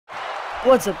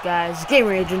What's up, guys?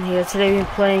 Gamer Agent here. Today we're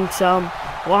playing some,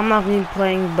 well, I'm not going to be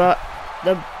playing, but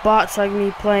the bots are going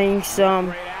to be playing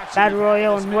some Battle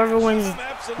Royal, and whoever wins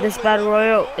this Battle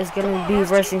Royal is going to be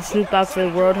versing Snoop Dogg for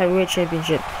the World Heavyweight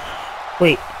Championship.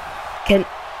 Wait, can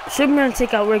Superman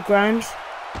take out Rick Grimes?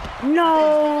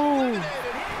 No!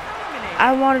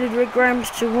 I wanted Rick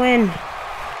Grimes to win.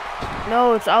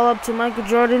 No, it's all up to Michael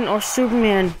Jordan or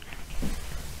Superman.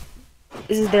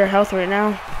 This is their health right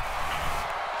now.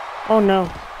 Oh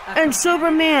no. And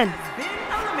Superman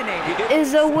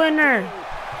is a winner.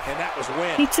 And that was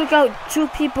win. He took out 2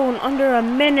 people in under a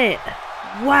minute.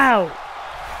 Wow.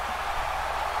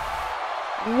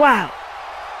 Wow.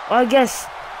 Well, I guess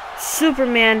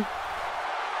Superman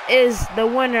is the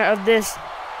winner of this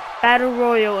Battle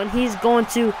Royal, and he's going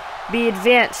to be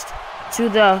advanced to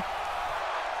the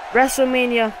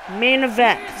WrestleMania main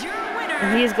event.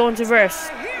 And he is going to verse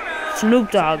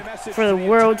Snoop Dogg for the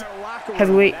World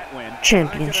Heavyweight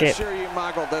Championship.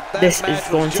 This is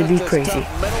going to be crazy.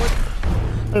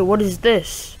 Wait, what is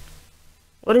this?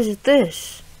 What is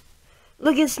this?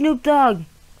 Look at Snoop Dogg.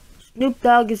 Snoop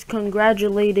Dogg is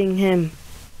congratulating him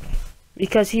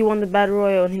because he won the Battle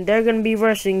Royal, and they're going to be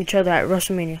versing each other at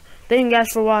WrestleMania. Thank you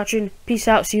guys for watching. Peace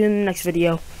out. See you in the next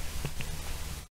video.